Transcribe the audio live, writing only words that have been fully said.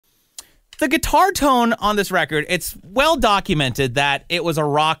The guitar tone on this record, it's well documented that it was a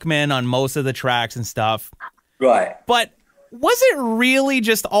Rockman on most of the tracks and stuff. Right. But was it really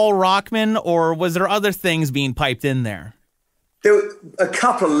just all Rockman, or was there other things being piped in there? There were a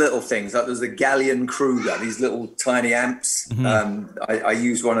couple of little things, like there was the Galleon Kruger, these little tiny amps. Mm-hmm. I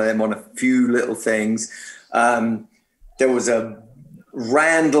used one of them on a few little things. There was a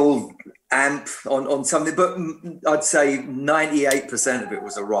Randall amp on something, but I'd say 98% of it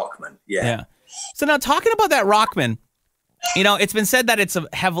was a Rockman. Yeah. So now talking about that Rockman, you know, it's been said that it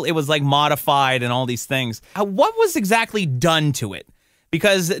was like modified and all these things. What was exactly done to it?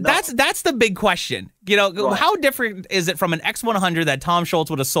 Because that's the big question. You know, right. How different is it from an X100 that Tom Scholz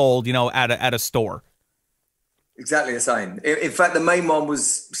would have sold, you know, at a store? Exactly the same. In fact, the main one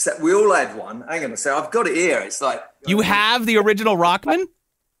was set. We all had one. Hang on a second. I've got it here. It's like... You have the original Rockman?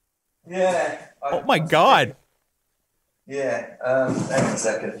 Yeah. Oh, my God. Yeah. Hang on a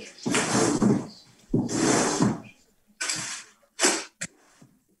second.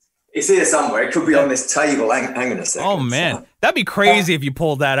 It's here somewhere. It could be on this table. Hang on a second. Oh, man. That'd be crazy if you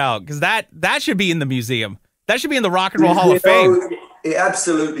pulled that out, because that should be in the museum. That should be in the Rock and Roll Hall of Fame. It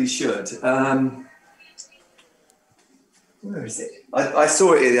absolutely should. Where is it? I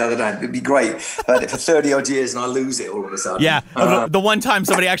saw it here the other day. It'd be great. I had it for 30-odd years and I lose it all of a sudden. Yeah, the one time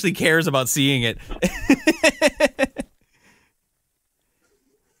somebody actually cares about seeing it.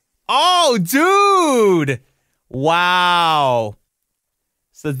 Oh, dude. Wow.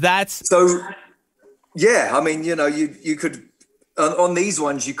 So yeah, I mean, you know, you could, on these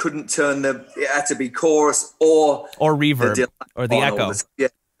ones, you couldn't turn it had to be chorus or reverb or the echo. Yeah.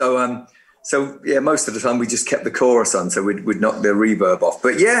 So yeah, most of the time we just kept the chorus on, so we'd knock the reverb off.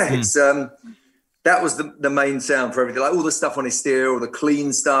 But yeah, it's that was the main sound for everything. Like all the stuff on Hysteria, all the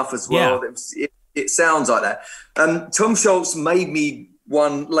clean stuff as well. Yeah. It sounds like that. Tom Scholz made me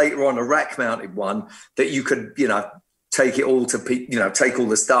one later on, a rack mounted one that you could, you know, take it all to, you know, take all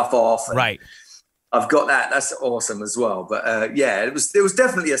the stuff off. Right. I've got that. That's awesome as well. But yeah, it was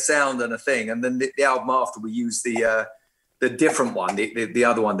definitely a sound and a thing. And then the album after, we used the different one, the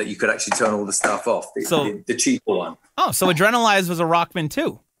other one that you could actually turn all the stuff off, the cheaper one. Oh, so Adrenalize was a Rockman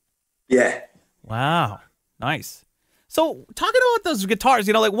too? Yeah. Wow. Nice. So talking about those guitars,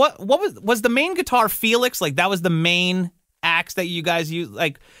 you know, like what was the main guitar Felix? Like that was the main axe that you guys used?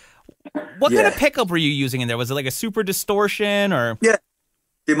 Like what kind of pickup were you using in there? Was it like a Super Distortion or? Yeah,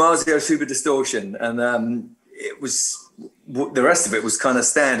 DiMarzio Super Distortion. And it was, the rest of it was kind of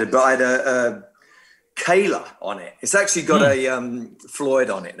standard, but I had a Kayla on it. It's actually got a Floyd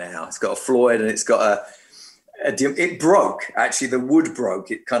on it now. It's got a Floyd and it's got it broke. Actually, the wood broke.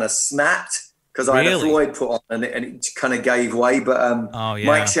 It kind of snapped because I had a Floyd put on and it kind of gave way. But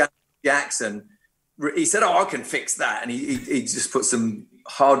Mike Jackson, he said, "Oh, I can fix that," and he just put some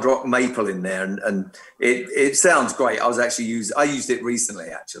hard rock maple in there, and it sounds great. I used it recently,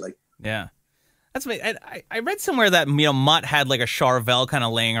 actually. Yeah. That's me. I read somewhere that, you know, Mutt had like a Charvel kind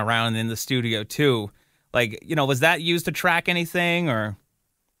of laying around in the studio too. Like, you know, was that used to track anything or?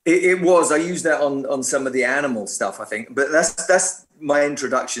 It was. I used that on some of the Animal stuff, I think. But that's my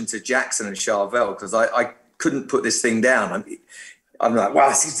introduction to Jackson and Charvel, because I couldn't put this thing down. I'm like, wow,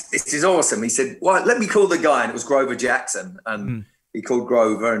 this is awesome. He said, well, let me call the guy, and it was Grover Jackson, and he called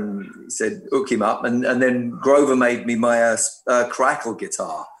Grover and he said, hook him up, and then Grover made me my Crackle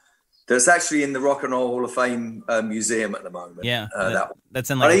guitar. That's actually in the Rock and Roll Hall of Fame museum at the moment. Yeah, that's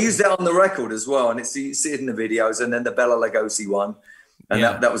in. Like, and I used that on the record as well, and you see it in the videos. And then the Bela Lugosi one, and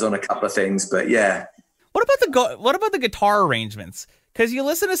that was on a couple of things. But yeah, what about the guitar arrangements? Because you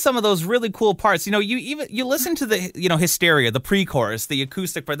listen to some of those really cool parts. You know, you listen to the Hysteria, the pre-chorus, the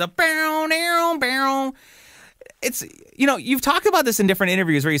acoustic part, the bow down bow. It's, you know, you've talked about this in different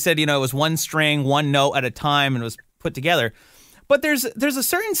interviews where you said, you know, it was one string, one note at a time, and it was put together. But there's a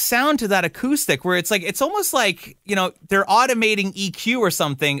certain sound to that acoustic where it's almost like, you know, they're automating EQ or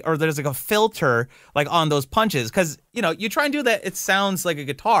something, or there's like a filter like on those punches, because, you know, you try and do that, it sounds like a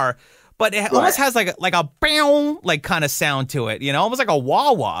guitar, but it almost has like a bow like kind of sound to it, you know, almost like a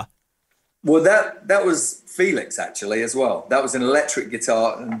wah-wah. Well, that was Felix actually as well. That was an electric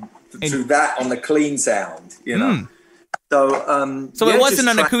guitar, and through that on the clean sound, you know. So it wasn't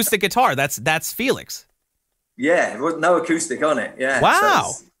an acoustic guitar. That's Felix. Yeah, there was no acoustic on it. Yeah.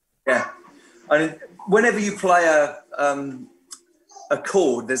 Wow. So and whenever you play a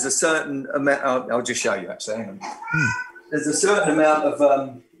chord, there's a certain amount. I'll just show you. Actually, hang on. There's a certain amount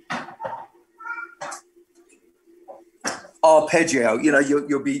of arpeggio. You know,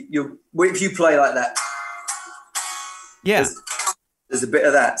 if you play like that. Yeah. There's a bit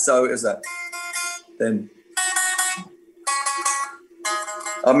of that. So it's that. Then.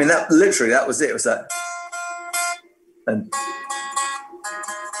 I mean, that literally, that was it. It was that. And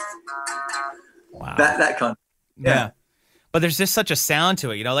wow. That kind of, yeah. But there's just such a sound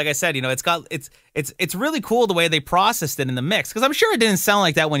to it, you know. Like I said, you know, it's really cool the way they processed it in the mix, because I'm sure it didn't sound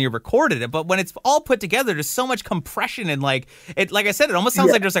like that when you recorded it, but when it's all put together, there's so much compression and like it. Like I said, it almost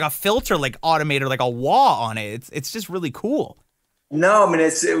sounds like there's like a filter, like automated, like a wah on it. It's just really cool. No, I mean,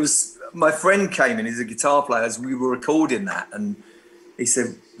 it was my friend came in. He's a guitar player as we were recording that, and he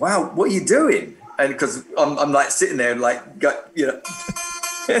said, "Wow, what are you doing?" And because I'm like sitting there, like, you know.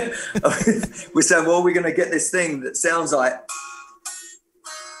 We're saying, well, we're going to get this thing that sounds like,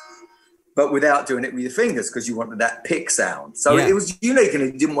 but without doing it with your fingers, because you wanted that pick sound. So it was unique, and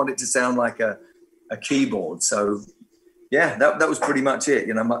you didn't want it to sound like a keyboard. So yeah, that was pretty much it.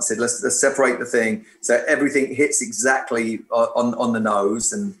 You know, Mutt said, let's separate the thing so everything hits exactly on the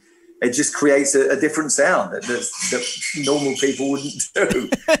nose, and it just creates a different sound that normal people wouldn't do.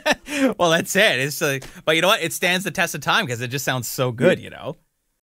 Well, that's it. It's but you know what? It stands the test of time because it just sounds so good, you know?